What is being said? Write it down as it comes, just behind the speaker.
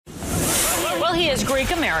Well, he is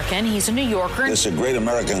Greek-American. He's a New Yorker. It's a great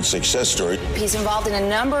American success story. He's involved in a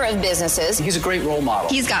number of businesses. He's a great role model.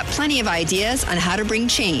 He's got plenty of ideas on how to bring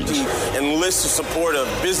change. He enlists the support of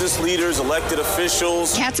business leaders, elected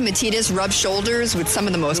officials. Katzimatidis rubs shoulders with some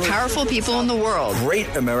of the most powerful people in the world. Great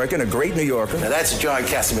American, a great New Yorker. Now that's John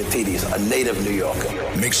Katzimatidis, a native New Yorker.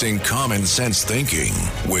 Mixing common sense thinking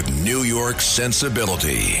with New York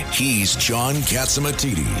sensibility. He's John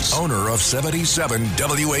Katzimatidis, owner of 77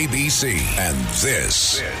 WABC. And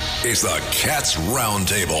this is the Cats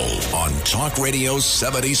Roundtable on Talk Radio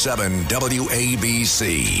 77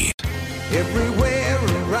 WABC. Everywhere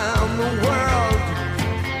around the world,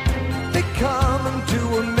 they come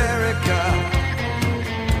to America.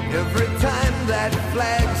 Every time that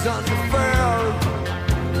flag's unfurled,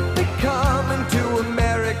 they come to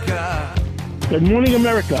America. Good morning,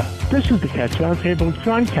 America. This is the Cats Roundtable.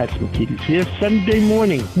 John Katzimatidis here, Sunday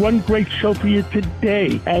morning. One great show for you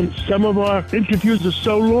today. And some of our interviews are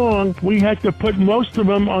so long, we had to put most of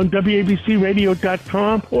them on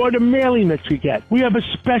WABCRadio.com or the mailing that you get. We have a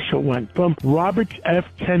special one from Robert F.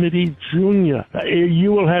 Kennedy Jr.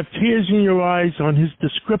 You will have tears in your eyes on his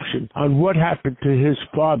description on what happened to his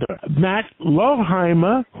father, Matt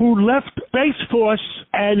Loheimer, who left Space Force,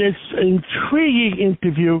 and it's an intriguing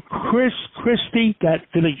interview. Chris Christie, that's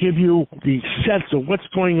going to give you the sense of what's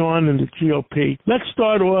going on in the GOP. Let's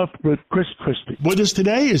start off with Chris Christie. With us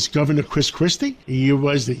today is Governor Chris Christie. He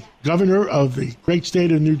was the governor of the great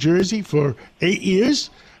state of New Jersey for 8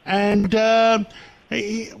 years, and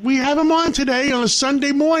we have him on today on a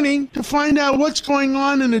Sunday morning to find out what's going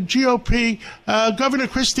on in the GOP. Governor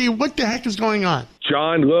Christie, what the heck is going on?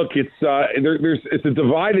 John, look, it's a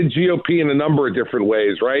divided GOP in a number of different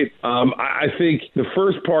ways, right? I think the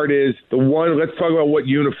first part is let's talk about what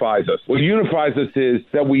unifies us. What unifies us is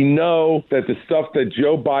that we know that the stuff that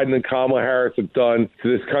Joe Biden and Kamala Harris have done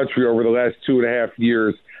to this country over the last 2.5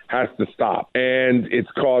 years has to stop. And it's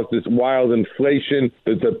caused this wild inflation,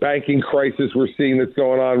 the banking crisis we're seeing that's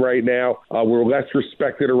going on right now. We're less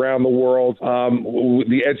respected around the world.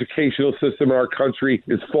 The educational system in our country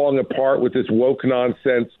is falling apart with this woke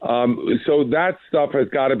nonsense. So that stuff has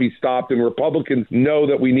got to be stopped, and Republicans know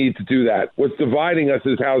that we need to do that. What's dividing us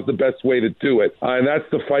is how's the best way to do it. And that's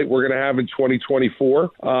the fight we're going to have in 2024,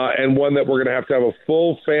 and one that we're going to have a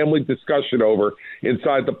full family discussion over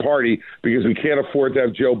inside the party, because we can't afford to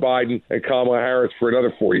have Joe Biden and Kamala Harris for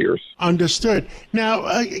another 4 years. Understood.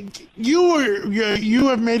 Now, you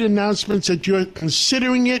have made announcements that you're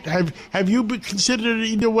considering it. Have you considered it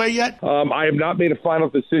either way yet? I have not made a final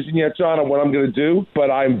decision yet, John, on what I'm going to do, but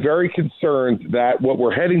I'm very concerned that what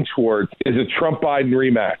we're heading towards is a Trump-Biden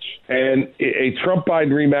rematch. And a Trump-Biden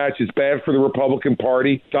rematch is bad for the Republican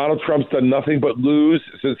Party. Donald Trump's done nothing but lose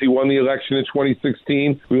since he won the election in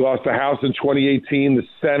 2016. We lost the House in 2018, the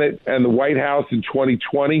Senate, and the White House in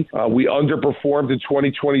 2020. We underperformed in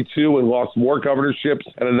 2022 and lost more governorships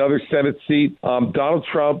and another Senate seat. Donald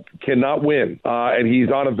Trump cannot win, and he's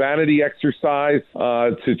on a vanity exercise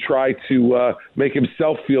to try to make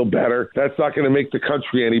himself feel better. That's not going to make the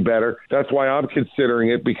country any better. That's why I'm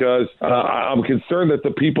considering it, because I'm concerned that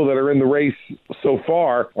the people that are in the race so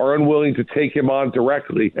far are unwilling to take him on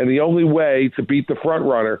directly. And the only way to beat the front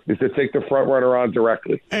runner is to take the front runner on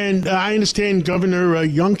directly. And I understand Governor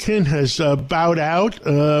Youngkin has bowed out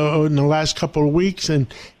in the last couple of weeks,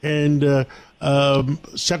 and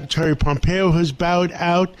Secretary Pompeo has bowed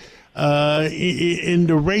out in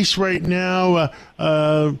the race right now.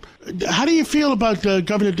 How do you feel about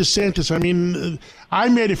Governor DeSantis? I mean, I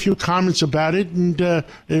made a few comments about it and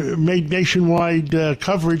made nationwide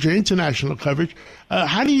coverage, or international coverage.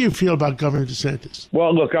 How do you feel about Governor DeSantis?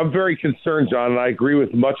 Well, look, I'm very concerned, John, and I agree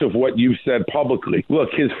with much of what you've said publicly.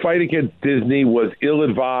 Look, his fight against Disney was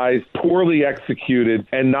ill-advised, poorly executed,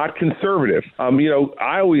 and not conservative.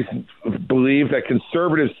 I always believed that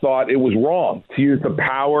conservatives thought it was wrong to use the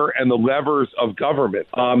power and the levers of government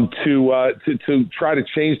to try to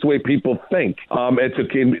change the way people think, and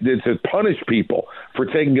to punish people for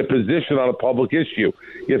taking a position on a public issue.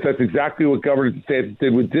 Yes, that's exactly what Governor DeSantis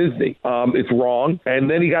did with Disney. It's wrong. And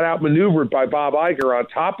then he got outmaneuvered by Bob Iger on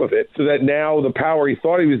top of it, so that now the power he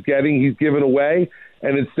thought he was getting, he's given away.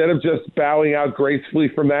 And instead of just bowing out gracefully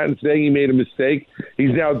from that and saying he made a mistake,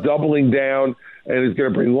 he's now doubling down and is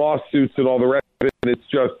going to bring lawsuits and all the rest of it. And it's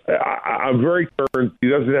just, I'm very concerned he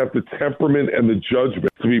doesn't have the temperament and the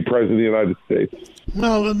judgment to be president of the United States.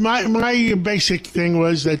 Well, my basic thing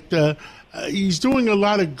was that he's doing a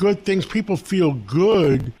lot of good things. People feel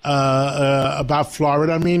good about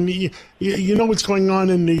Florida. I mean, you know what's going on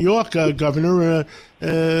in New York, Governor.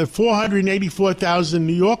 484,000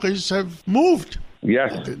 New Yorkers have moved.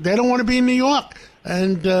 Yes. They don't want to be in New York.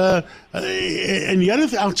 And the other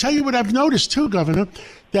thing, I'll tell you what I've noticed too, Governor,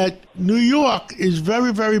 that New York is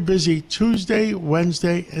very, very busy Tuesday,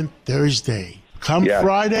 Wednesday, and Thursday. Come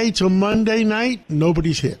Friday to Monday night,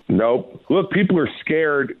 nobody's here. Nope. Look, people are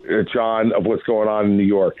scared, John, of what's going on in New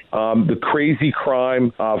York. The crazy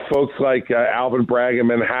crime, folks like Alvin Bragg in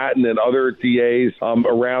Manhattan and other DAs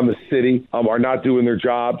around the city are not doing their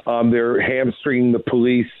job. They're hamstringing the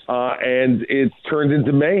police, and it's turned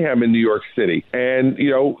into mayhem in New York City. And,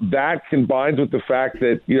 that combines with the fact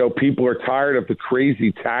that, people are tired of the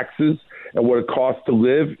crazy taxes and what it costs to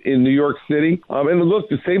live in New York City. And look,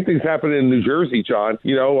 the same thing's happening in New Jersey, John.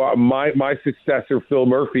 My successor, Phil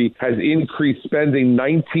Murphy, has increased spending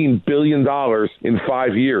 $19 billion in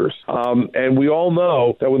 5 years. And we all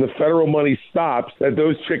know that when the federal money stops, that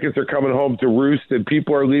those chickens are coming home to roost, and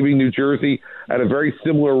people are leaving New Jersey at a very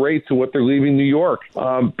similar rate to what they're leaving New York. People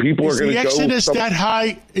are going to go. Is the exodus that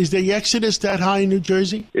high? Is the exodus that high in New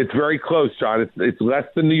Jersey? It's very close, John. It's less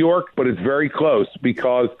than New York, but it's very close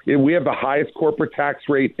because we have the highest corporate tax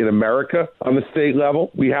rate in America on the state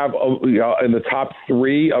level. We have in the top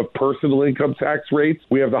 3 of personal income tax rates.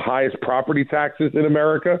 We have the highest property taxes in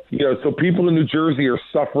America. So people in New Jersey are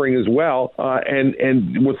suffering as well.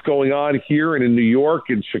 And what's going on here and in New York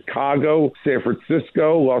and Chicago, San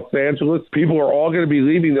Francisco, Los Angeles, people are all going to be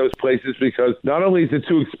leaving those places because not only is it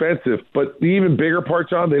too expensive, but the even bigger part,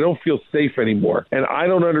 John, they don't feel safe anymore. And I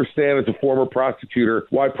don't understand as a former prosecutor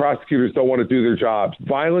why prosecutors don't want to do their jobs.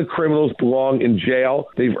 Violent criminals belong in jail.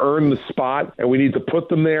 They've earned the spot, and we need to put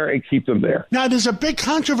them there and keep them there. Now, there's a big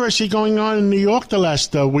controversy going on in New York the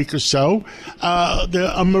last week or so.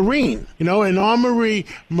 A Marine, in our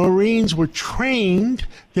Marines were trained.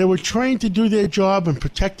 They were trained to do their job and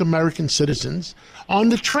protect American citizens. On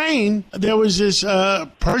the train, there was this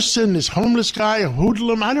person, this homeless guy, a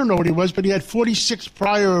hoodlum, I don't know what he was, but he had 46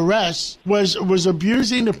 prior arrests, was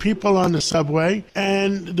abusing the people on the subway,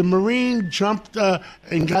 and the Marine jumped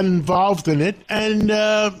and got involved in it, and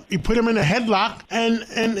he put him in a headlock,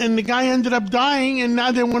 and the guy ended up dying, and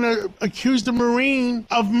now they want to accuse the Marine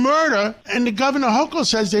of murder, and the Governor Hochul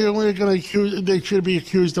says they should be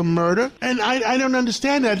accused of murder, and I don't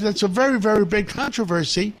understand that. That's a very, very big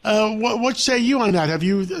controversy. What say you on that? Have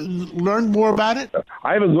you learned more about it?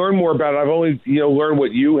 I haven't learned more about it. I've only learned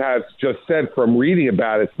what you have just said from reading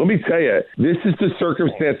about it. Let me tell you, this is the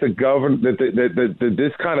circumstance that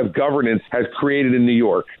this kind of governance has created in New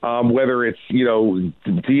York. Whether it's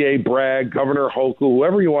D.A. Bragg, Governor Hochul,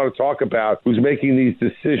 whoever you want to talk about, who's making these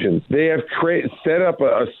decisions, they have set up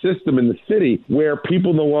a system in the city where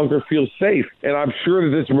people no longer feel safe. And I'm sure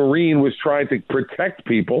that this Marine was trying to protect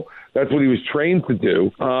people. That's what he was trained to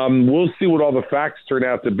do. We'll see what all the facts turn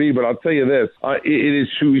out to be, but I'll tell you this. It is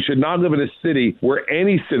true. We should not live in a city where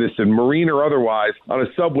any citizen, Marine or otherwise, on a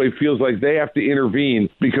subway feels like they have to intervene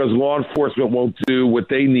because law enforcement won't do what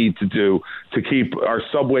they need to do to keep our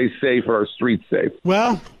subways safe and our streets safe.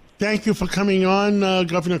 Well, thank you for coming on,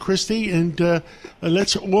 Governor Christie, and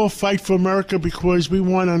let's all fight for America because we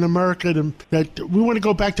want an America that we want to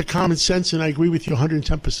go back to common sense, and I agree with you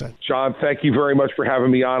 110%. John, thank you very much for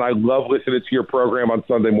having me on. I love listening to your program on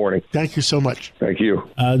Sunday morning. Thank you so much. Thank you.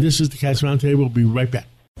 This is the Cats Roundtable. We'll be right back.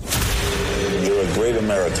 You're a great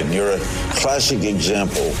American. You're a classic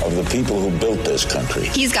example of the people who built this country.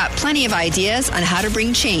 He's got plenty of ideas on how to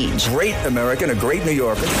bring change. Great American, a great New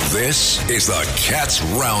Yorker. This is the Cats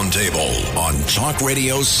Roundtable on Talk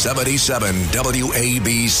Radio 77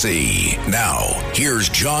 WABC. Now, here's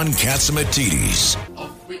John Katzimatidis.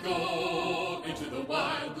 Off we go into the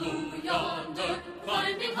wild blue yonder,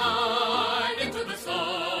 climbing high into the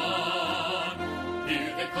sun.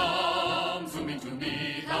 Here they come, zooming to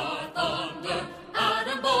meet our thunder.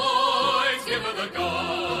 Adam boys, give her the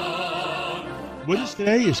gun. With us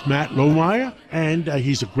today is Matt Lohmeyer, and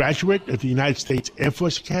he's a graduate of the United States Air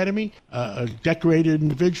Force Academy, a decorated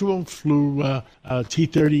individual, flew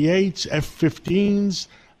T-38s, F-15s,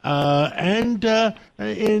 and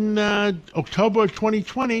in October of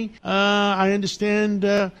 2020, I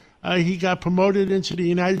understand he got promoted into the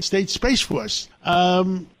United States Space Force.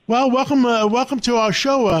 Well, welcome to our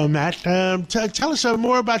show, Matt. Tell us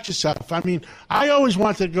more about yourself. I mean, I always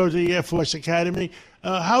wanted to go to the Air Force Academy.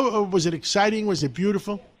 How was it exciting? Was it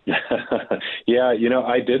beautiful? Yeah,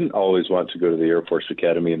 I didn't always want to go to the Air Force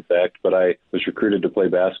Academy, in fact, but I was recruited to play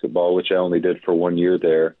basketball, which I only did for 1 year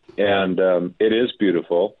there. And it is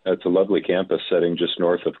beautiful. It's a lovely campus setting just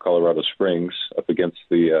north of Colorado Springs, up against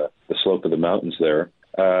the slope of the mountains there.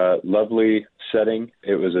 Lovely setting.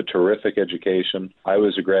 It was a terrific education. I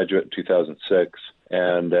was a graduate in 2006,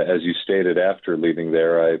 and as you stated, after leaving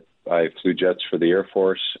there, I flew jets for the Air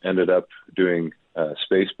Force, ended up doing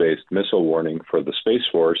space-based missile warning for the Space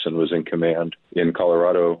Force and was in command in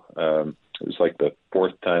Colorado. It was like the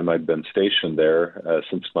fourth time I'd been stationed there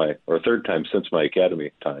third time since my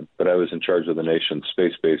academy time. But I was in charge of the nation's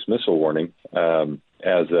space-based missile warning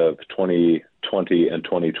as of 2020 and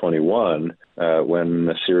 2021, when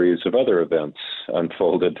a series of other events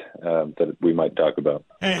unfolded that we might talk about.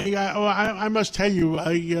 I must tell you,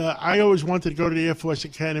 I always wanted to go to the Air Force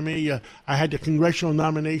Academy. I had the congressional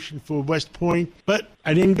nomination for West Point, but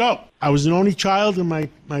I didn't go. I was an only child, and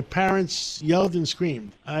my parents yelled and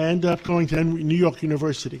screamed. I ended up going to New York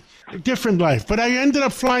University. A different life, but I ended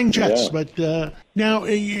up flying jets. Yeah. But now,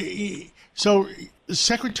 so the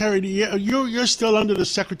Secretary, you're still under the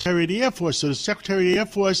Secretary of the Air Force. So the Secretary of the Air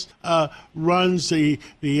Force runs the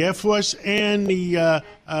Air Force and the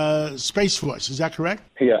Space Force. Is that correct?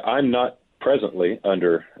 Yeah, I'm not presently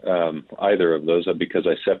under either of those because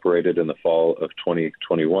I separated in the fall of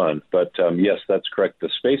 2021. But yes, that's correct. The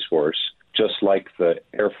Space Force, just like the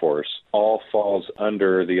Air Force, all falls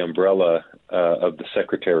under the umbrella of the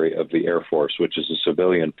Secretary of the Air Force, which is a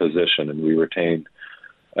civilian position, and we retain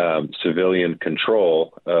civilian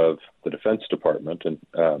control of the Defense Department, and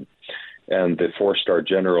the four-star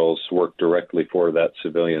generals work directly for that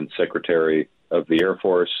civilian Secretary of the Air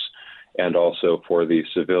Force, and also for the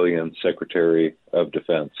civilian Secretary of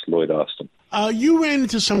Defense, Lloyd Austin. You ran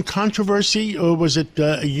into some controversy, or was it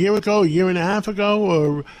a year ago, a year and a half ago?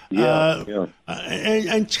 Or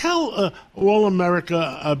and tell all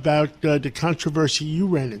America about the controversy you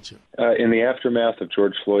ran into. In the aftermath of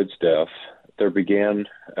George Floyd's death, there began,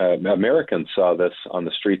 Americans saw this on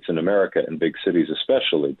the streets in America, in big cities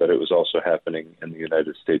especially, but it was also happening in the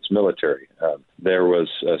United States military. There was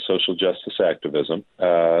social justice activism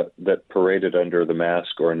that paraded under the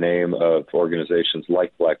mask or name of organizations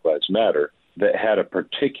like Black Lives Matter that had a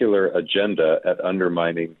particular agenda at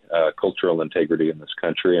undermining cultural integrity in this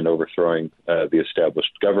country and overthrowing the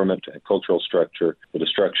established government and cultural structure, the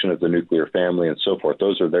destruction of the nuclear family, and so forth.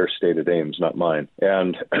 Those are their stated aims, not mine.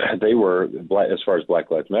 And they were, as far as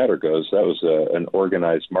Black Lives Matter goes, that was an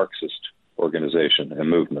organized Marxist organization and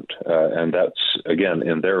movement. And that's, again,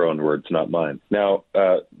 in their own words, not mine. Now,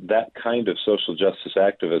 that kind of social justice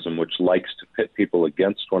activism, which likes to pit people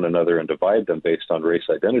against one another and divide them based on race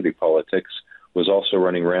identity politics, was also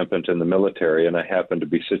running rampant in the military, and I happened to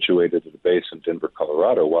be situated at a base in Denver,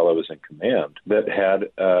 Colorado, while I was in command, that had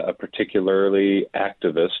a particularly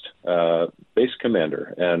activist base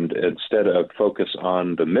commander. And instead of focus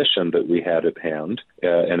on the mission that we had at hand,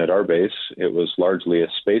 and at our base, it was largely a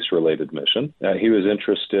space-related mission, he was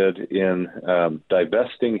interested in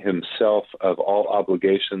divesting himself of all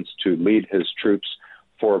obligations to lead his troops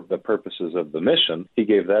for the purposes of the mission. He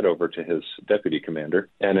gave that over to his deputy commander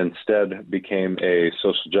and instead became a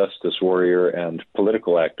social justice warrior and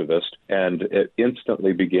political activist. And it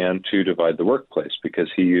instantly began to divide the workplace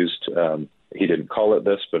because he used, he didn't call it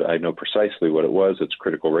this, but I know precisely what it was. It's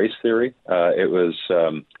critical race theory. It was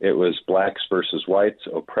blacks versus whites,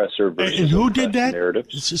 oppressor versus and who did that?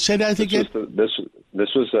 Narratives. Say that again.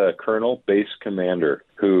 This was a colonel base commander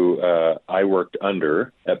who I worked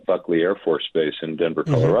under at Buckley Air Force Base in Denver,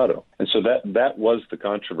 Colorado. Mm-hmm. And so that was the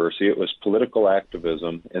controversy. It was political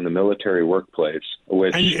activism in the military workplace.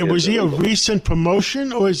 And was he illegal. A recent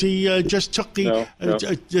promotion, or is he just took the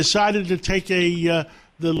decided to take the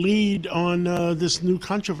lead on this new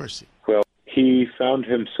controversy? Well, he found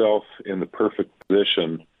himself in the perfect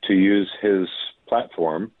position to use his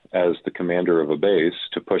platform as the commander of a base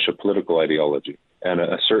to push a political ideology and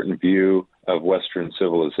a certain view of Western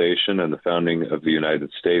civilization and the founding of the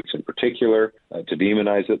United States in particular, to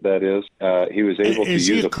demonize it, that is. He was able to use a Is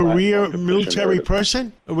he a career military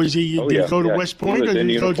person? Or was he, did he go to West Point? Or did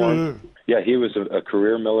he go to... Yeah, he was a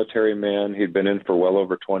career military man. He'd been in for well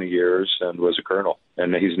over 20 years and was a colonel.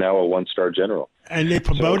 And he's now a one-star general. And they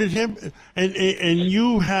promoted him? And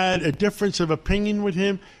you had a difference of opinion with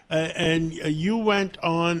him? And you went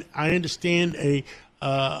on, I understand,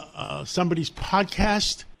 somebody's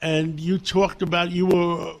podcast, and you talked about you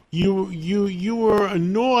were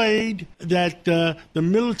annoyed that the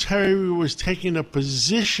military was taking a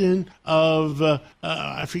position of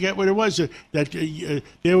I forget what it was that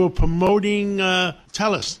they were promoting.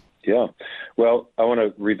 Tell us. Yeah. Well, I want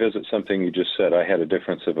to revisit something you just said. I had a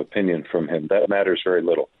difference of opinion from him. That matters very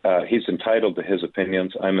little. He's entitled to his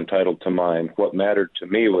opinions. I'm entitled to mine. What mattered to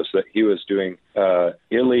me was that he was doing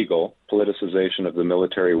illegal politicization of the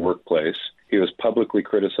military workplace. He was publicly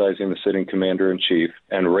criticizing the sitting commander-in-chief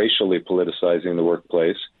and racially politicizing the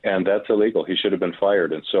workplace, and that's illegal. He should have been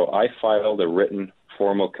fired. And so I filed a written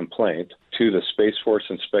formal complaint to the Space Force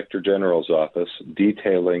Inspector General's office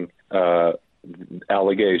detailing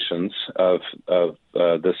allegations of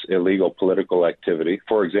this illegal political activity.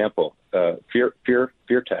 For example, fear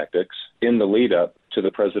tactics in the lead up to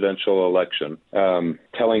the presidential election,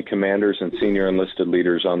 telling commanders and senior enlisted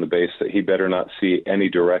leaders on the base that he better not see any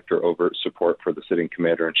direct or overt support for the sitting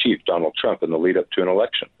commander-in-chief, Donald Trump, in the lead up to an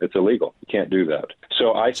election. It's illegal. You can't do that.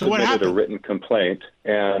 So I submitted a written complaint,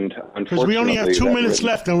 and unfortunately, because we only have 2 minutes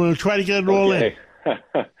left, and we'll try to get it all in.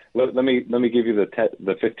 Let me give you the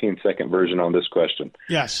 15-second version on this question.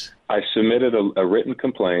 Yes. I submitted a written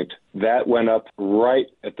complaint that went up right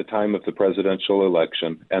at the time of the presidential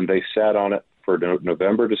election, and they sat on it for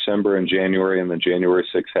November, December, and January, and then January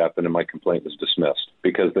 6th happened, and my complaint was dismissed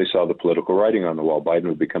because they saw the political writing on the wall. Biden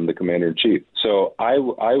would become the commander-in-chief. So I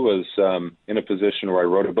was in a position where I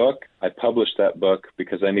wrote a book. I published that book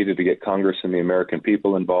because I needed to get Congress and the American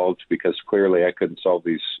people involved, because clearly I couldn't solve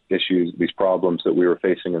these issues, these problems that we were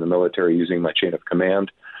facing in the military using my chain of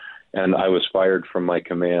command. And I was fired from my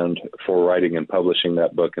command for writing and publishing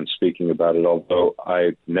that book and speaking about it, although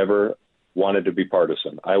I never wanted to be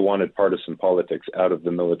partisan. I wanted partisan politics out of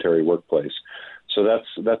the military workplace. So that's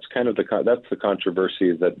kind of the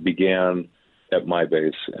controversy that began at my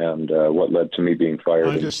base, and what led to me being fired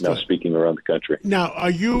and now speaking around the country. Now, are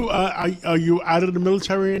you out of the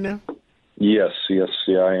military now? Yes,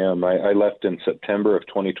 I am. I left in September of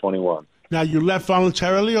 2021. Now, you left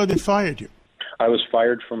voluntarily, or they fired you? I was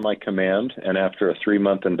fired from my command, and after a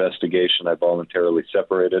 3-month investigation, I voluntarily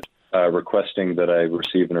separated, requesting that I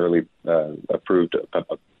receive an early approved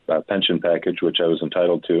pension package, which I was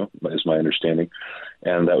entitled to, is my understanding,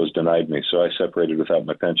 and that was denied me. So I separated without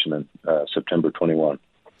my pension in September 21.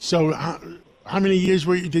 So how many years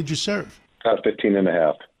did you serve? 15 and a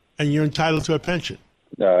half. And you're entitled to a pension?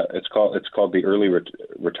 It's called the Early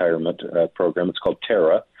Retirement Program. It's called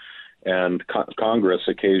TARA. And Congress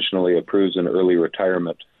occasionally approves an early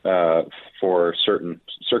retirement for certain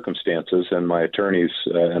circumstances, and my attorneys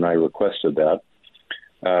and I requested that,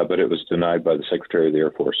 but it was denied by the Secretary of the Air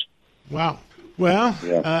Force. Wow. Well,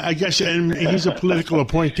 yeah. I guess he's a political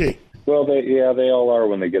appointee. Well, they all are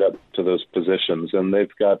when they get up to those positions, and they've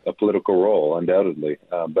got a political role, undoubtedly,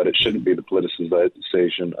 but it shouldn't be the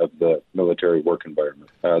politicization of the military work environment.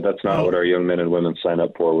 That's not what our young men and women sign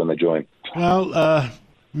up for when they join. Well,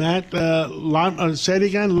 Matt, say it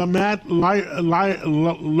again. Matt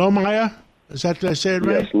Lohmeyer. Is that, did I say it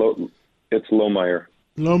right? Yes, it's Lohmeyer.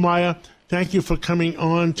 Lohmeyer, thank you for coming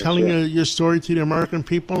on, telling your story to the American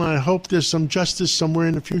people, and I hope there's some justice somewhere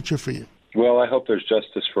in the future for you. Well, I hope there's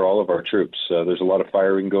justice for all of our troops. There's a lot of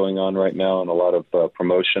firing going on right now and a lot of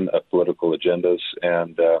promotion of political agendas,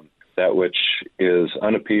 and that which is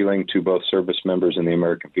unappealing to both service members and the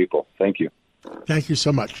American people. Thank you. Thank you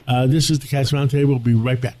so much. This is the Cats Roundtable. We'll be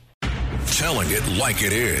right back. Telling it like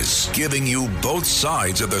it is, giving you both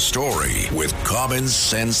sides of the story with common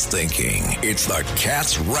sense thinking. It's the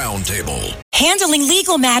Cats Roundtable. Handling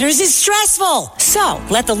legal matters is stressful. So,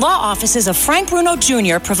 let the law offices of Frank Bruno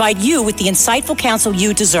Jr. provide you with the insightful counsel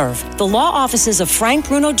you deserve. The law offices of Frank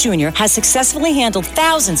Bruno Jr. has successfully handled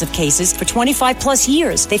thousands of cases for 25 plus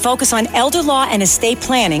years. They focus on elder law and estate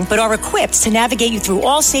planning, but are equipped to navigate you through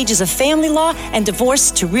all stages of family law and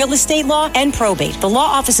divorce to real estate law and probate. The law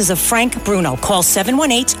offices of Frank Bruno. Call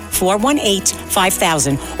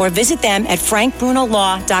 718-418-5000 or visit them at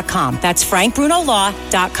frankbrunolaw.com. That's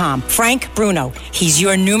frankbrunolaw.com. Frank Bruno. He's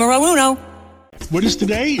your numero uno. With us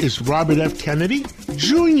today is Robert F. Kennedy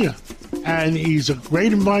Jr., and he's a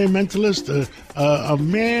great environmentalist, a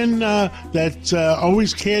man that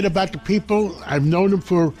always cared about the people. I've known him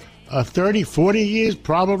for 30, 40 years,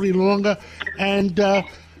 probably longer. And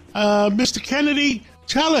Mr. Kennedy,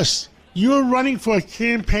 tell us, you're running for a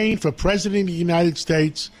campaign for President of the United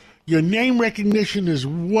States. Your name recognition is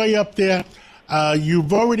way up there.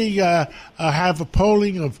 You've already have a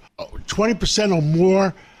polling of 20% or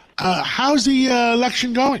more. How's the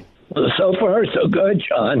election going? Well, so far, so good,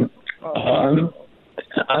 John.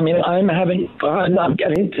 I mean, I'm having fun. I'm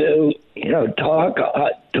getting to, talk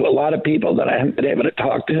to a lot of people that I haven't been able to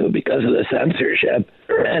talk to because of the censorship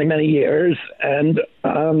for many, many years. And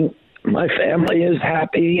my family is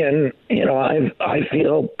happy, and I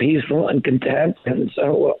feel peaceful and content. And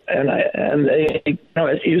so, and they,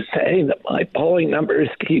 as you say, that my polling numbers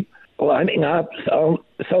keep climbing up. So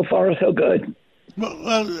far, so good.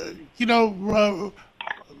 Well,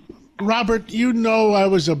 Robert, I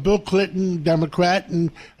was a Bill Clinton Democrat,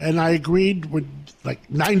 and I agreed with like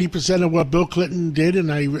 90% of what Bill Clinton did,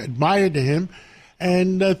 and I admired him.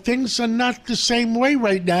 And things are not the same way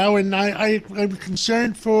right now, and I'm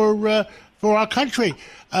concerned for for our country.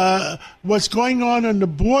 What's going on the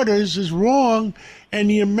borders is wrong, and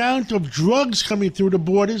the amount of drugs coming through the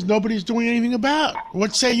borders, nobody's doing anything about.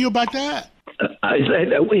 What say you about that? I say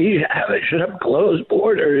that we should have closed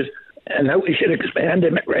borders and that we should expand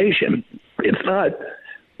immigration. It's not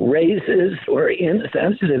racist or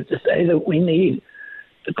insensitive to say that we need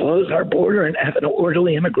to close our border and have an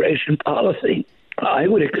orderly immigration policy. I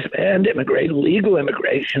would expand legal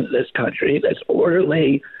immigration to this country that's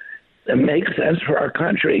orderly, that makes sense for our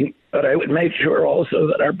country, but I would make sure also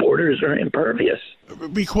that our borders are impervious.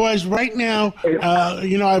 Because right now,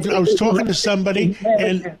 I was talking to somebody,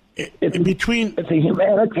 and it's a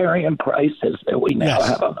humanitarian crisis that we now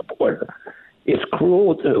have on the border. It's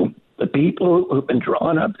cruel to the people who've been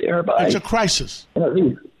drawn up there by. It's a crisis. By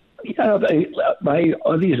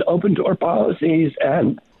these open door policies,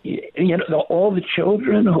 and all the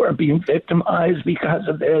children who are being victimized because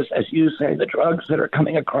of this, as you say, the drugs that are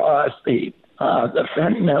coming across, the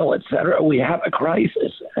fentanyl, et cetera. We have a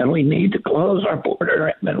crisis, and we need to close our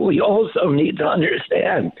border. And we also need to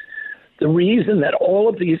understand the reason that all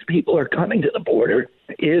of these people are coming to the border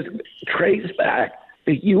is traced back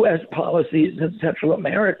to U.S. policies in Central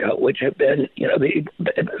America, which have been,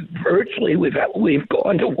 virtually we've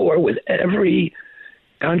gone to war with every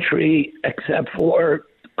country except for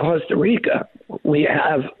Costa Rica. We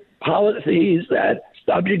have policies that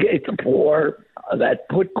subjugate the poor, that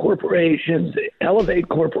put corporations, elevate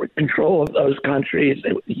corporate control of those countries,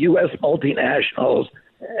 U.S. multinationals,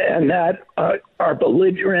 and that are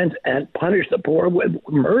belligerent and punish the poor,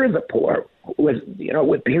 murder the poor with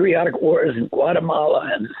periodic wars in Guatemala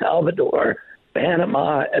and Salvador,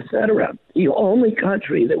 Panama, etc. The only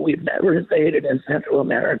country that we've never invaded in Central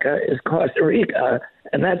America is Costa Rica,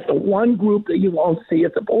 and that's the one group that you won't see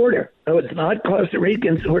at the border. So it's not Costa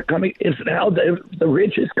Ricans who are coming. It's now the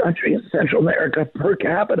richest country in Central America per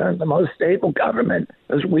capita and the most stable government,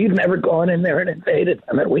 because we've never gone in there and invaded.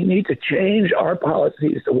 I mean, we need to change our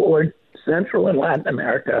policies toward Central and Latin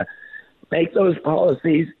America, make those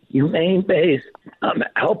policies humane-based,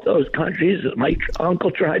 help those countries, as my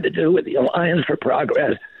uncle tried to do with the Alliance for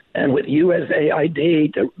Progress and with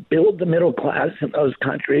USAID, to build the middle class in those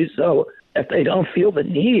countries so if they don't feel the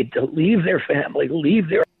need to leave their family, leave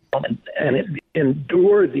their home, and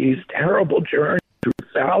endure these terrible journeys through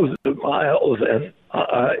thousands of miles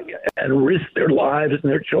and risk their lives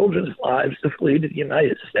and their children's lives to flee to the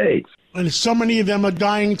United States. And so many of them are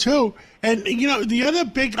dying too. And, the other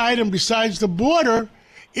big item besides the border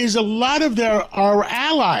is a lot of our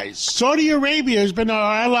allies. Saudi Arabia has been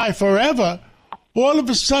our ally forever. All of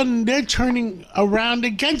a sudden, they're turning around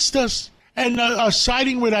against us and are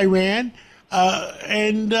siding with Iran.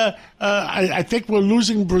 I think we're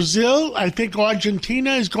losing Brazil. I think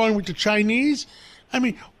Argentina is going with the Chinese. I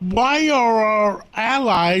mean, why are our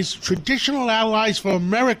allies, traditional allies for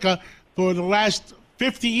America for the last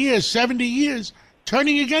 50 years, 70 years,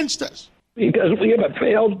 turning against us? Because we have a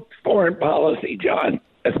failed foreign policy, John.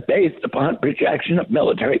 It's based upon projection of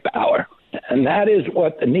military power. And that is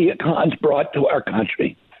what the neocons brought to our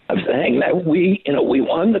country, of saying that we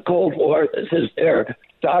won the Cold War. This is their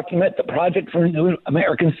document, the Project for a New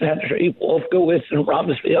American Century, Wolfowitz and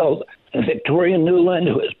Rumsfeld and Victoria Nuland,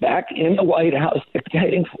 who is back in the White House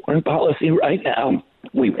dictating foreign policy right now.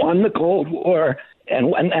 We won the Cold War,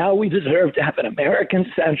 and now we deserve to have an American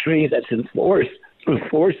century that's enforced through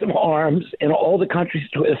force of arms in all the countries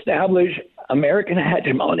to establish American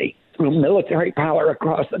hegemony through military power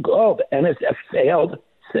across the globe. And it's a failed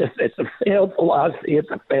philosophy.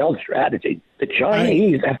 It's a failed strategy. The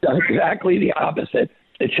Chinese have done exactly the opposite.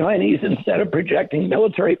 The Chinese, instead of projecting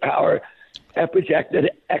military power, have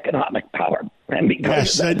projected economic power. And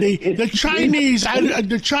because the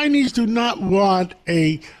Chinese do not want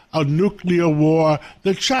a nuclear war.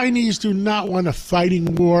 The Chinese do not want a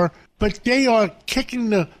fighting war, but they are kicking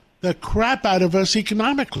the crap out of us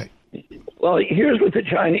economically. Well, here's what the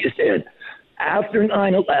Chinese did. After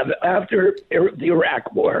 9/11, after the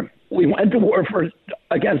Iraq War, we went to war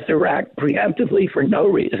against Iraq preemptively for no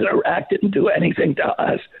reason. Iraq didn't do anything to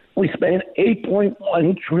us. We spent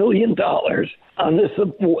 $8.1 trillion on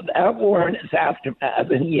that war and its aftermath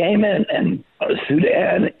in Yemen and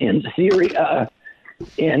Sudan, in Syria,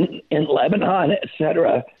 in Lebanon,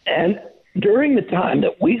 etc. And during the time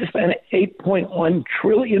that we spent $8.1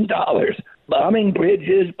 trillion bombing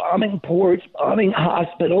bridges, bombing ports, bombing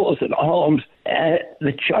hospitals and homes, and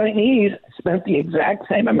the Chinese spent the exact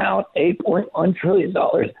same amount, $8.1 trillion,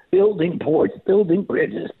 building ports, building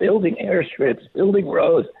bridges, building airstrips, building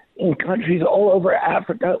roads in countries all over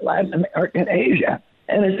Africa, Latin America, and Asia.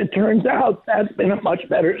 And as it turns out, that's been a much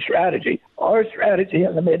better strategy. Our strategy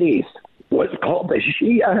in the Mideast was called the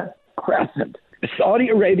Shia crescent. Saudi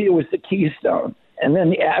Arabia was the keystone. And then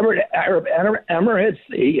the Arab Emirates,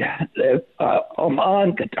 the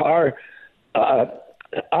Oman, Qatar,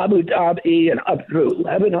 Abu Dhabi, and up through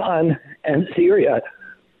Lebanon and Syria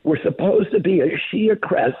were supposed to be a Shia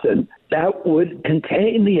crescent that would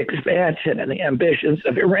contain the expansion and the ambitions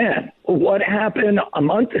of Iran. What happened a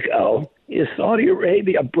month ago is Saudi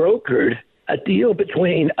Arabia brokered a deal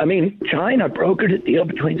China brokered a deal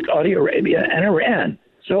between Saudi Arabia and Iran.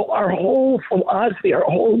 So our whole philosophy, our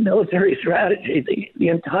whole military strategy, the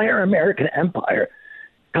entire American empire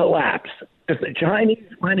collapsed because the Chinese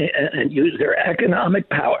went in and used their economic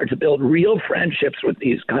power to build real friendships with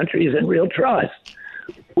these countries and real trust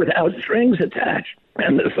without strings attached.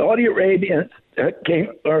 And the Saudi Arabians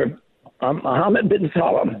Mohammed bin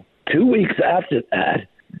Salman, 2 weeks after that,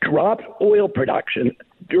 dropped oil production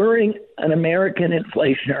during an American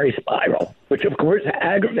inflationary spiral, which of course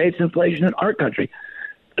aggravates inflation in our country.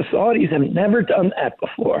 The Saudis have never done that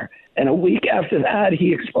before. And a week after that,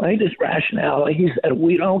 he explained his rationale. He said,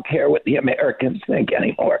 we don't care what the Americans think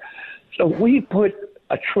anymore. So we put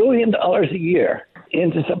 $1 trillion a year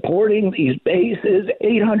into supporting these bases,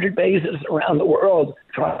 800 bases around the world,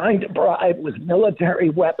 trying to bribe with military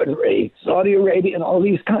weaponry Saudi Arabia and all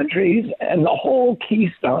these countries. And the whole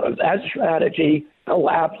keystone of that strategy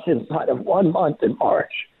collapsed inside of 1 month in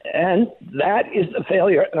March. And that is the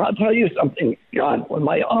failure. And I'll tell you something, John. When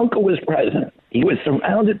my uncle was president, he was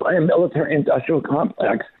surrounded by a military-industrial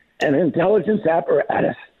complex and intelligence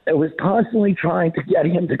apparatus that was constantly trying to get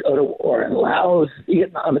him to go to war in Laos,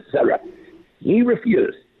 Vietnam, etc. He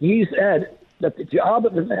refused. He said that the job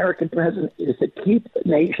of the American president is to keep the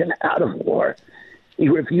nation out of war. He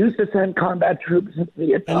refused to send combat troops into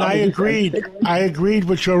Vietnam. And I agreed. I agreed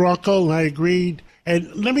with your uncle, and I agreed.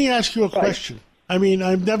 And let me ask you a question. I mean,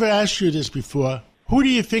 I've never asked you this before. Who do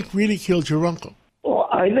you think really killed your uncle? Well,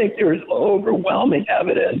 I think there's overwhelming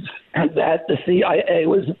evidence that the CIA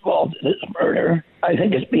was involved in this murder. I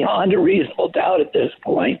think it's beyond a reasonable doubt at this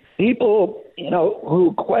point. People,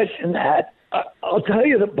 who question that, I'll tell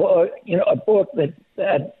you the book, a book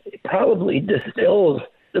that probably distills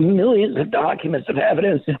the millions of documents of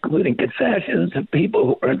evidence, including confessions of people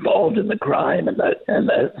who were involved in the crime and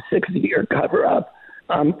the 60-year cover-up.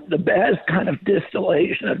 The best kind of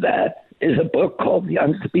distillation of that is a book called The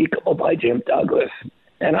Unspeakable by Jim Douglas.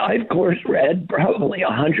 And I, of course, read probably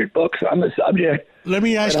 100 books on the subject. Let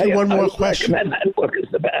me ask you one more question. I recommend that book is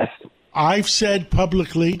the best. I've said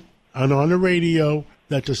publicly and on the radio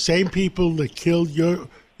that the same people that killed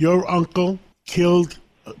your uncle killed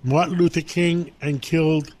Martin Luther King and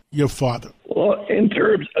killed your father. Well, in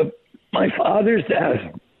terms of my father's death,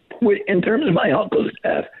 in terms of my uncle's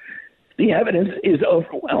death, the evidence is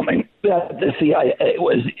overwhelming that the CIA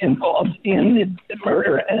was involved in the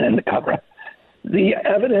murder and the cover-up. The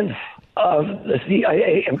evidence of the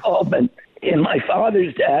CIA involvement in my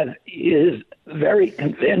father's death is very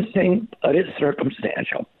convincing, but it's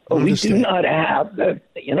circumstantial. We do not have the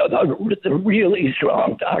really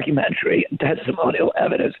strong documentary and testimonial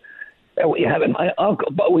evidence that we have in my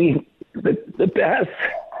uncle, but the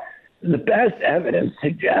best evidence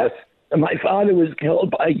suggests that my father was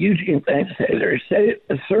killed by Eugene Thames Caesar.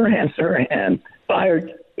 Sirhan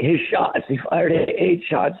fired his shots. He fired 8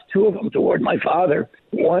 shots, 2 of them toward my father.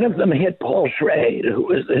 One of them hit Paul Schrade, who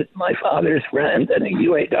was my father's friend and a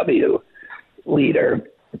UAW leader.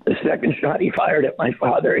 The second shot he fired at my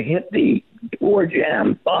father hit the door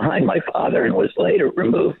jamb behind my father and was later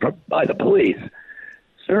removed by the police.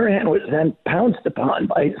 Sirhan was then pounced upon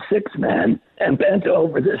by 6 men and bent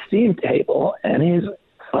over the steam table, and his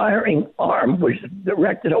firing arm was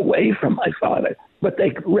directed away from my father. But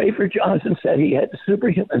Rayford Johnson said he had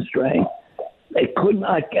superhuman strength. They could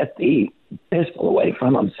not get the pistol away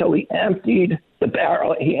from him, so he emptied the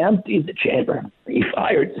barrel. He emptied the chamber. He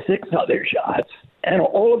fired 6 other shots, and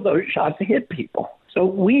all of those shots hit people. So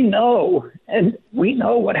we know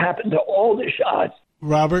what happened to all the shots.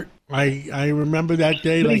 Robert, I remember that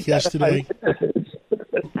day like yesterday.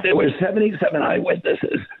 There were 77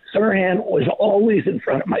 eyewitnesses. Sirhan was always in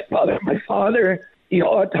front of my father. My father, the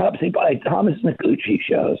autopsy by Thomas Noguchi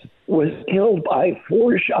shows, was killed by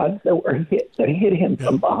 4 shots that hit him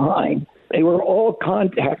from behind. They were all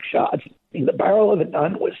contact shots. The barrel of the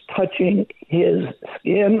gun was touching his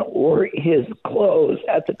skin or his clothes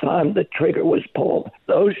at the time the trigger was pulled.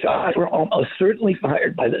 Those shots were almost certainly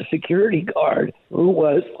fired by the security guard who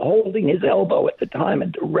was holding his elbow at the time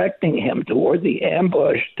and directing him toward the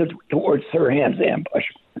ambush, towards Sirhan's ambush.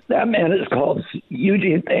 That man is called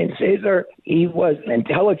Eugene Thames Caesar. He was an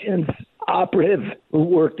intelligence operative who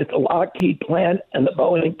worked at the Lockheed plant and the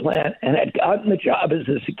Boeing plant and had gotten the job as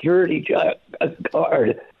a security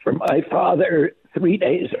guard for my father 3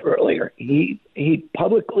 days earlier. He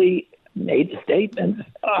publicly made statements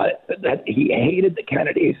that he hated the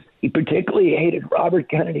Kennedys. He particularly hated Robert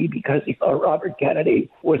Kennedy because he thought Robert Kennedy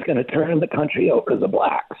was going to turn the country over to the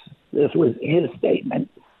blacks. This was his statement.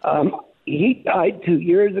 He died 2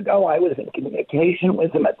 years ago. I was in communication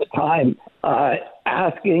with him at the time,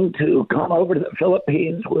 asking to come over to the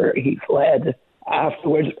Philippines, where he fled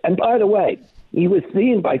afterwards. And by the way, he was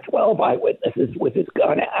seen by 12 eyewitnesses with his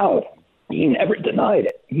gun out. He never denied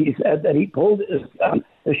it. He said that he pulled his gun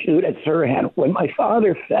to shoot at Sirhan. When my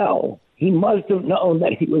father fell, he must have known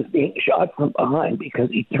that he was being shot from behind, because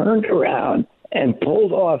he turned around and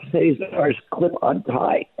pulled off Cesar's clip-on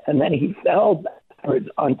tie, and then he fell backwards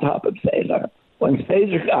on top of Cesar. When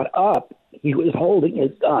Cesar got up, he was holding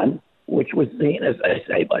his gun, which was seen, as I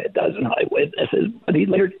say, by a dozen eyewitnesses, but the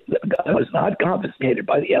gun was not confiscated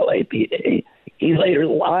by the LAPD. He later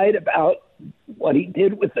lied about what he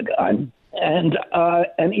did with the gun, and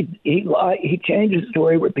he changed his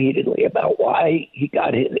story repeatedly about why he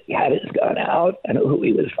had his gun out and who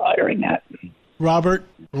he was firing at. Robert,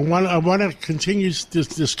 I want to continue this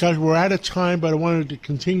discussion. We're out of time, but I wanted to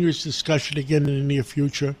continue this discussion again in the near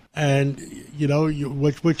future. And,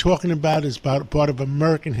 what we're talking about is part of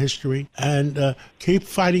American history. And keep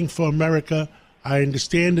fighting for America. I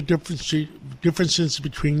understand the differences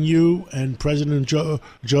between you and President Joe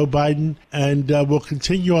Biden, and we'll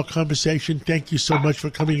continue our conversation. Thank you so much for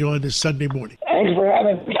coming on this Sunday morning. Thanks for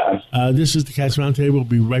having me on. This is the Cats Roundtable. We'll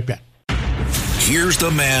be right back. Here's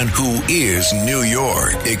the man who is New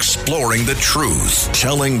York, exploring the truth,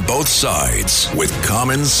 telling both sides with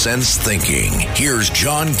common sense thinking. Here's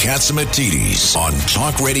John Katzimatidis on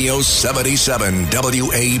Talk Radio 77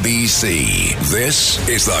 WABC. This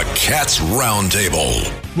is the Cats Roundtable.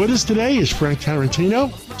 With us today is Frank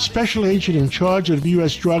Tarantino, Special Agent in charge of the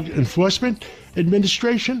U.S. Drug Enforcement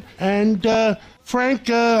Administration. And Frank,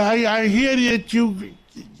 I hear that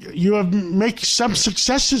you have make some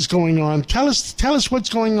successes going on. Tell us what's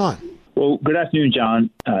going on. Well, good afternoon, John.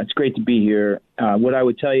 It's great to be here. What I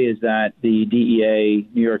would tell you is that the DEA,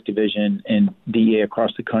 New York Division, and DEA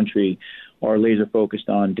across the country are laser focused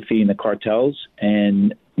on defeating the cartels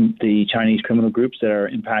and the Chinese criminal groups that are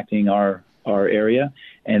impacting our area.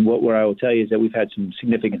 And what I will tell you is that we've had some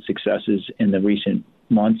significant successes in the recent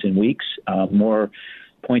months and weeks. More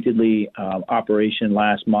pointedly, Operation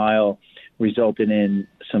Last Mile resulted in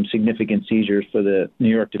some significant seizures for the New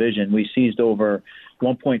York Division. We seized over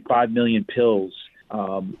 1.5 million pills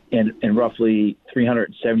and roughly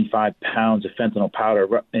 375 pounds of fentanyl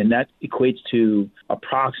powder, and that equates to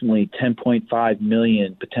approximately 10.5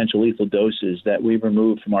 million potential lethal doses that we've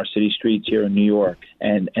removed from our city streets here in New York,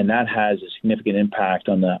 and that has a significant impact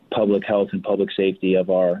on the public health and public safety of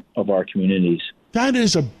our communities. That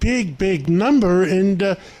is a big number,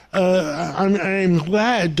 and I'm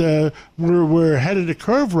glad we're ahead of the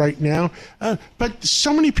curve right now. But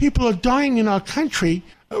so many people are dying in our country.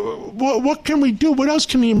 What can we do? What else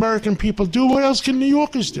can the American people do? What else can New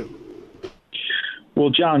Yorkers do? Well,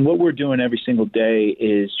 John, what we're doing every single day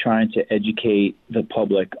is trying to educate the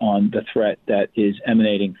public on the threat that is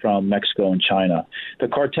emanating from Mexico and China. The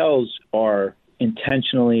cartels are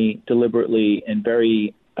intentionally, deliberately, and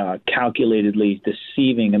very calculatedly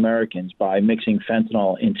deceiving Americans by mixing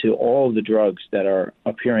fentanyl into all of the drugs that are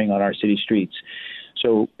appearing on our city streets.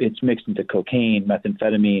 So it's mixed into cocaine,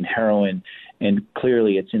 methamphetamine, heroin, and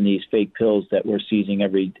clearly it's in these fake pills that we're seizing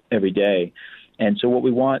every day. And so what we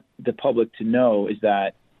want the public to know is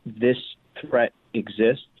that this threat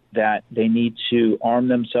exists, that they need to arm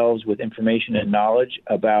themselves with information and knowledge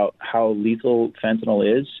about how lethal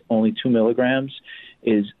fentanyl is. Only 2 milligrams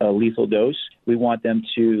is a lethal dose. We want them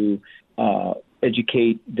to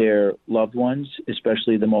educate their loved ones,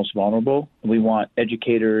 especially the most vulnerable. We want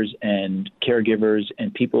educators and caregivers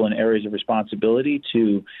and people in areas of responsibility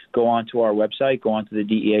to go onto our website, go onto the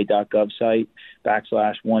DEA.gov site,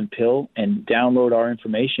 /1pill, and download our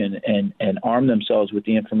information and arm themselves with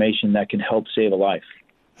the information that can help save a life.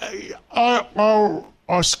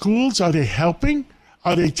 Are schools, are they helping?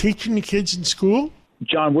 Are they teaching the kids in school?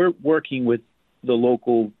 John, we're working with the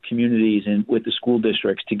local communities and with the school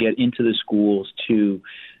districts to get into the schools to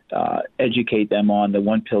educate them on the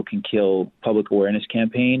One Pill Can Kill public awareness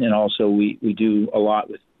campaign. And also we do a lot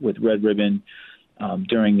with Red Ribbon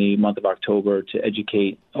during the month of October to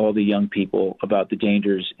educate all the young people about the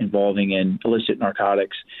dangers involving in illicit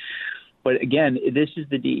narcotics. But again, this is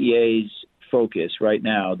the DEA's focus right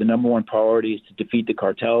now. The number one priority is to defeat the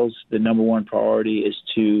cartels. The number one priority is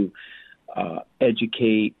to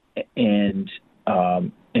educate and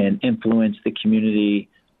influence the community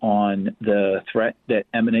on the threat that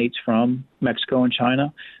emanates from Mexico and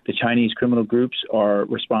China. The Chinese criminal groups are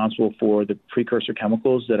responsible for the precursor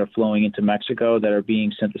chemicals that are flowing into Mexico that are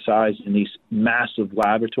being synthesized in these massive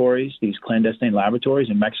laboratories, these clandestine laboratories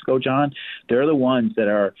in Mexico, John. They're the ones that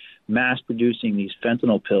are mass producing these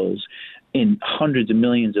fentanyl pills in hundreds of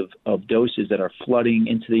millions of doses that are flooding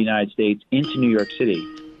into the United States, into New York City,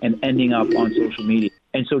 and ending up on social media.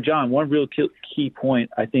 And so, John, one real key point,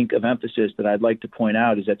 I think, of emphasis that I'd like to point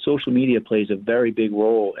out is that social media plays a very big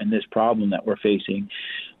role in this problem that we're facing.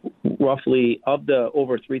 Roughly, of the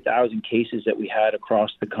over 3,000 cases that we had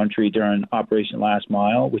across the country during Operation Last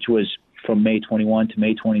Mile, which was from May 21 to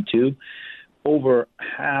May 22, over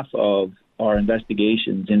half of our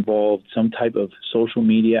investigations involved some type of social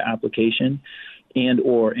media application and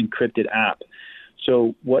or encrypted app.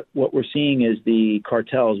 So what we're seeing is the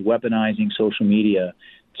cartels weaponizing social media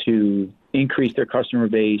to increase their customer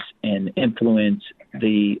base and influence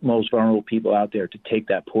the most vulnerable people out there to take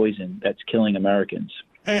that poison that's killing Americans.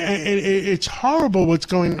 And it's horrible what's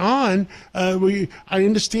going on. I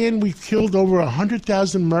understand we've killed over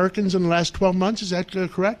 100,000 Americans in the last 12 months. Is that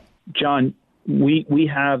correct? John, we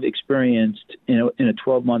have experienced in a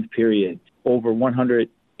 12-month period over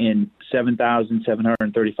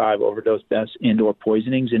 107,735 overdose deaths and or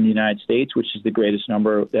poisonings in the United States, which is the greatest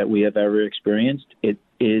number that we have ever experienced. It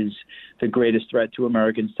is the greatest threat to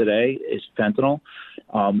Americans today is fentanyl.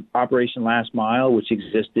 Operation Last Mile, which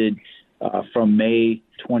existed from May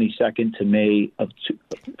 22nd to May of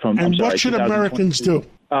what should Americans do?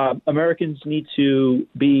 Americans need to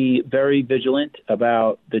be very vigilant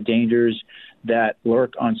about the dangers that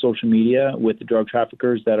lurk on social media with the drug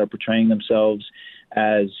traffickers that are portraying themselves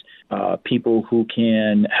as people who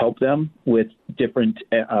can help them with different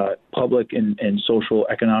public and social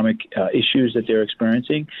economic issues that they're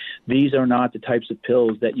experiencing. These are not the types of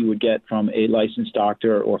pills that you would get from a licensed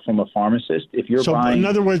doctor or from a pharmacist. If you're buying, in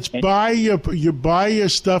other words, buy your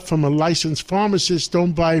stuff from a licensed pharmacist.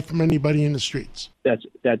 Don't buy it from anybody in the streets. That's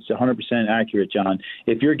 100% accurate, John.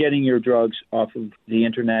 If you're getting your drugs off of the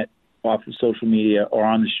internet, off of social media, or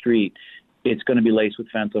on the street, it's going to be laced with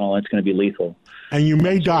fentanyl, and it's going to be lethal. And you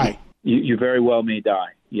may die. You very well may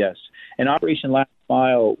die, yes. And Operation Last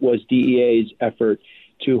Mile was DEA's effort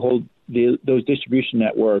to hold those distribution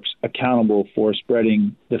networks accountable for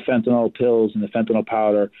spreading the fentanyl pills and the fentanyl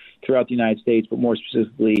powder throughout the United States, but more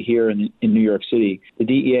specifically here in New York City. The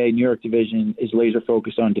DEA New York Division is laser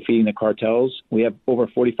focused on defeating the cartels. We have over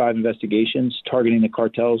 45 investigations targeting the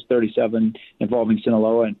cartels, 37 involving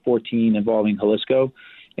Sinaloa and 14 involving Jalisco.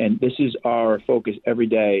 And this is our focus every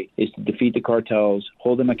day, is to defeat the cartels,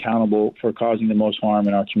 hold them accountable for causing the most harm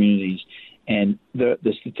in our communities. And the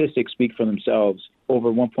statistics speak for themselves. Over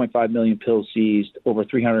 1.5 million pills seized, over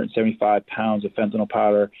 375 pounds of fentanyl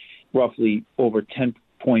powder, roughly over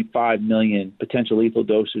 10.5 million potential lethal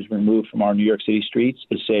doses removed from our New York City streets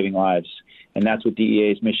is saving lives. And that's what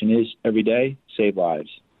DEA's mission is every day, save lives.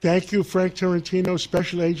 Thank you, Frank Tarantino,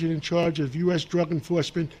 Special Agent in charge of U.S. Drug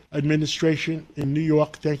Enforcement Administration in New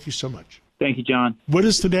York. Thank you so much. Thank you, John. With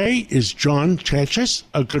us today is John Chachas,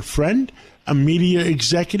 a good friend, a media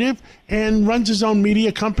executive, and runs his own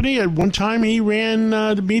media company. At one time, he ran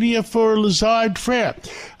the media for Lazard Frere.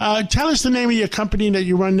 Tell us the name of your company that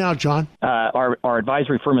you run now, John. Our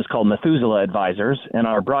advisory firm is called Methuselah Advisors, and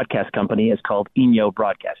our broadcast company is called Inyo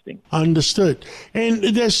Broadcasting. Understood. And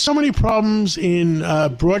there's so many problems in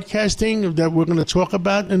broadcasting that we're going to talk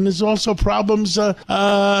about, and there's also problems in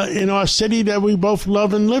our city that we both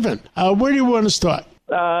love and live in. Where do you want to start?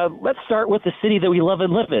 Let's start with the city that we love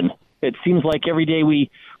and live in. It seems like every day we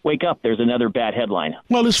wake up, there's another bad headline.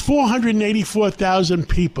 Well, there's 484,000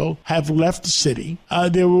 people have left the city.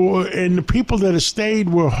 And the people that have stayed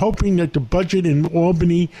were hoping that the budget in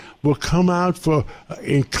Albany will come out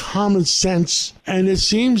in common sense. And it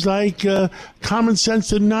seems like common sense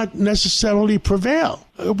did not necessarily prevail.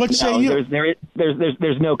 What say you?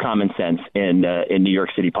 There's no common sense in New York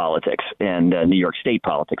City politics and New York State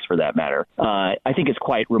politics, for that matter. I think it's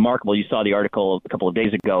quite remarkable. You saw the article a couple of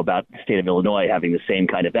days ago about the state of Illinois having the same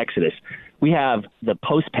kind of exodus. We have the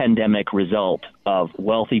post-pandemic result of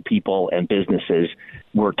wealthy people and businesses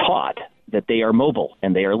were taught that they are mobile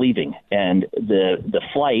and they are leaving. And the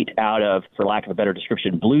flight out of, for lack of a better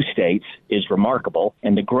description, blue states is remarkable.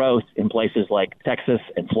 And the growth in places like Texas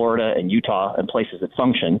and Florida and Utah and places that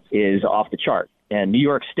function is off the chart. And New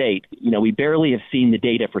York State, we barely have seen the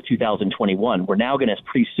data for 2021. We're now going to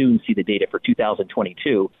pretty soon see the data for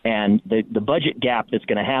 2022. And the budget gap that's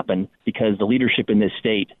going to happen because the leadership in this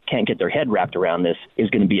state can't get their head wrapped around this is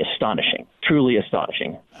going to be astonishing. truly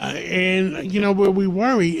astonishing. And, where we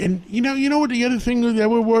worry, and, what the other thing that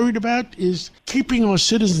we're worried about is keeping our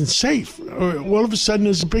citizens safe. All of a sudden,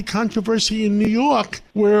 there's a big controversy in New York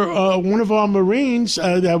where one of our Marines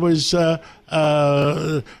that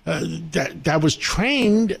was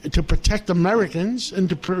trained to protect Americans and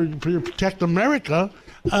to protect America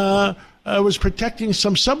was protecting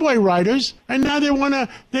some subway riders, and now they want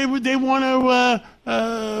to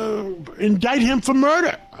indict him for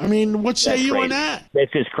murder. I mean, what say you on that?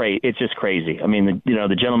 It's just crazy. It's just crazy. I mean,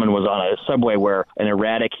 the gentleman was on a subway where an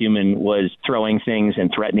erratic human was throwing things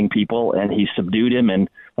and threatening people, and he subdued him, and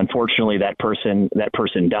unfortunately, that person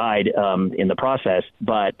died in the process.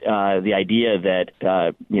 But the idea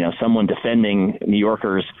that someone defending New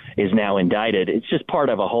Yorkers is now indicted, it's just part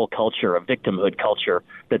of a whole culture, a victimhood culture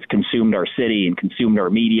that's consumed our city and consumed our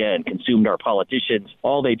media and consumed our politicians.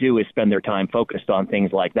 All they do is spend their time focused on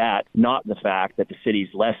things like that, not the fact that the city's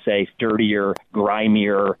less safe, dirtier,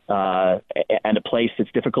 grimier, and a place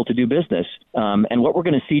that's difficult to do business. And what we're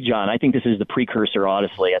going to see, John, I think this is the precursor,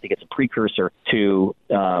 honestly. I think it's a precursor to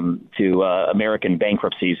American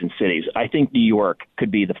bankruptcies in cities. I think New York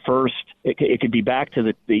could be the first. It could be back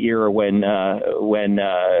to the era when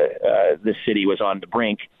this city was on the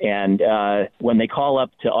brink, and when they call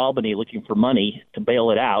up to Albany looking for money to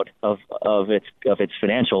bail it out of its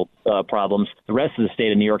financial problems, the rest of the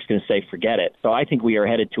state of New York is going to say forget it. So I think we are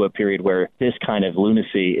headed to a period where this kind of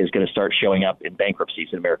lunacy is going to start showing up in bankruptcies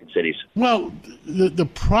in American cities. Well, the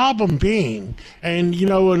problem being, and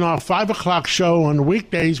in our 5 o'clock show on the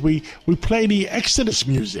weekdays, we play the Exodus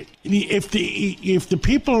music. If the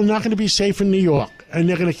people are not going to be safe in New York, and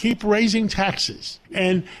they're going to keep raising taxes,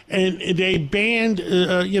 and they banned,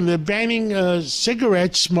 they're banning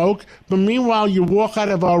cigarette smoke, but meanwhile you walk out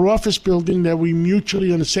of our office building that we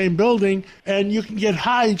mutually in the same building, and you can get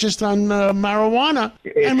high just on marijuana.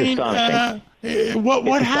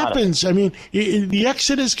 What happens? I mean, the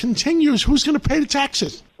exodus continues. Who's going to pay the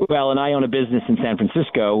taxes? Well, and I own a business in San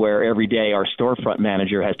Francisco where every day our storefront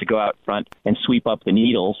manager has to go out front and sweep up the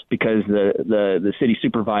needles because the city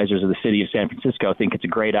supervisors of the city of San Francisco think it's a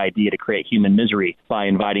great idea to create human misery by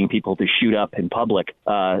inviting people to shoot up in public,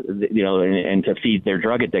 and to feed their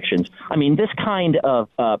drug addictions. I mean, this kind of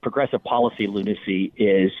progressive policy lunacy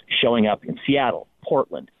is showing up in Seattle,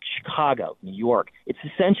 Portland, Chicago, New York. It's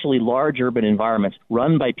essentially large urban environments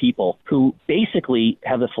run by people who basically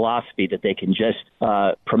have the philosophy that they can just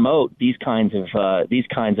promote these kinds of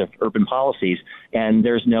urban policies, and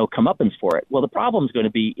there's no comeuppance for it. Well, the problem is going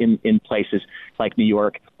to be in places like New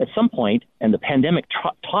York at some point, and the pandemic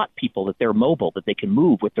taught people that they're mobile, that they can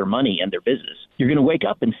move with their money and their business. You're going to wake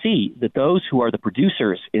up and see that those who are the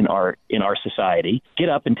producers in our society get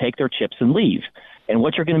up and take their chips and leave. And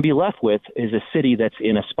what you're going to be left with is a city that's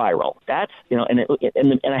in a spiral. That's, and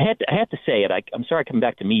I have to say it. I'm sorry I come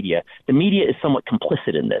back to media. The media is somewhat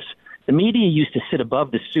complicit in this. The media used to sit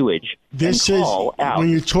above the sewage and call out. When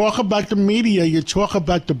you talk about the media, you talk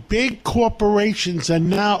about the big corporations that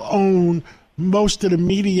now own most of the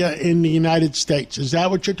media in the United States. Is that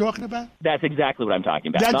what you're talking about? That's exactly what I'm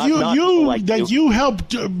talking about. That you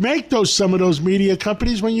helped make some of those media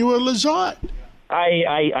companies when you were Lazard.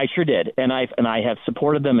 I sure did, and I have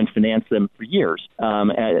supported them and financed them for years,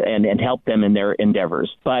 and helped them in their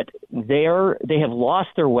endeavors. But they have lost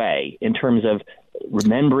their way in terms of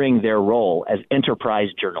remembering their role as enterprise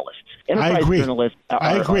journalists. Enterprise journalists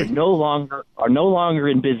are no longer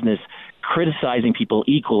in business criticizing people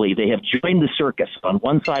equally. They have joined the circus on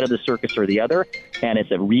one side of the circus or the other, and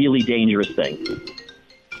it's a really dangerous thing.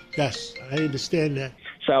 Yes, I understand that.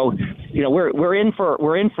 So, we're in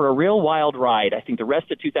for a real wild ride. I think the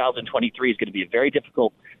rest of 2023 is going to be a very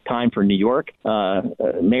difficult time for New York.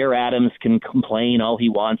 Mayor Adams can complain all he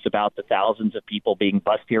wants about the thousands of people being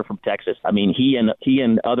bused here from Texas. I mean, he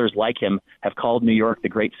and others like him have called New York the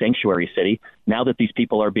great sanctuary city. Now that these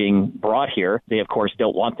people are being brought here, they of course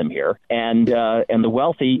don't want them here, and the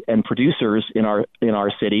wealthy and producers in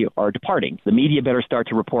our city are departing. The media better start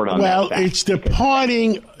to report on that. Well, it's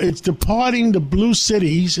departing the blue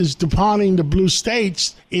cities, is departing the blue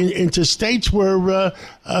states into states where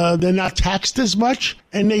they're not taxed as much,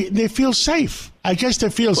 and they feel safe. I guess they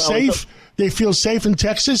feel safe. They feel safe in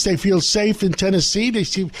Texas. They feel safe in Tennessee.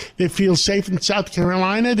 They feel safe in South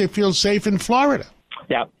Carolina. They feel safe in Florida.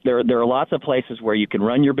 Yeah, there are lots of places where you can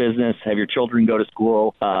run your business, have your children go to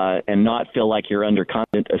school, and not feel like you're under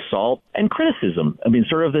constant assault and criticism. I mean, it's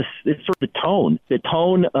sort of the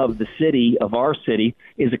tone of the city, of our city,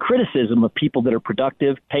 is a criticism of people that are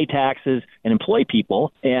productive, pay taxes, and employ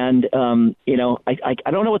people. And,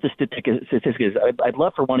 I don't know what the statistic is. I'd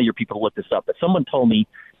love for one of your people to look this up, but someone told me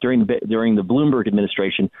during the Bloomberg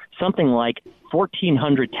administration, something like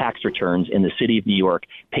 1,400 tax returns in the city of New York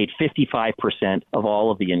paid 55% of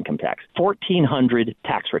all of the income tax. 1,400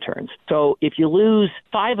 tax returns. So if you lose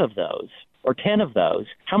 5 of those, or 10 of those,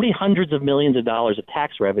 how many hundreds of millions of dollars of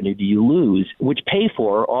tax revenue do you lose, which pay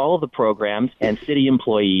for all of the programs and city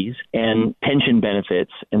employees and pension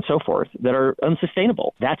benefits and so forth that are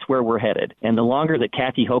unsustainable? That's where we're headed. And the longer that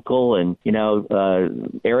Kathy Hochul and,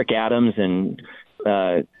 Eric Adams and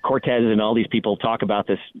Cortez and all these people talk about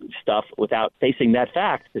this stuff without facing that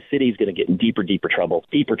fact, the city's going to get in deeper trouble.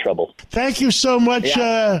 Thank you so much.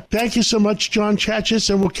 Thank you so much, John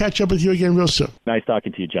Chachis, and we'll catch up with you again real soon. Nice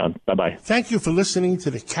talking to you, John. Bye-bye. Thank you for listening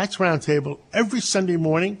to the Cats Roundtable. Every Sunday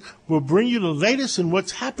morning, we'll bring you the latest in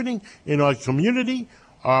what's happening in our community,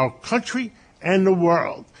 our country, and the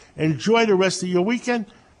world. Enjoy the rest of your weekend.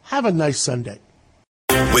 Have a nice Sunday.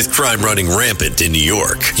 With crime running rampant in New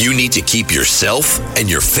York, you need to keep yourself and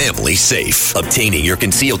your family safe. Obtaining your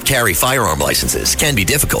concealed carry firearm licenses can be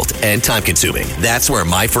difficult and time-consuming. That's where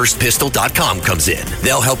MyFirstPistol.com comes in.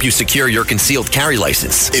 They'll help you secure your concealed carry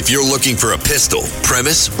license. If you're looking for a pistol,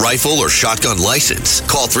 premise, rifle, or shotgun license,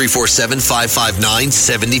 call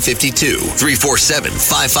 347-559-7052.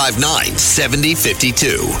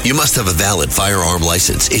 347-559-7052. You must have a valid firearm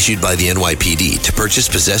license issued by the NYPD to purchase,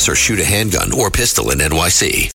 possess, or shoot a handgun or pistol in NYC.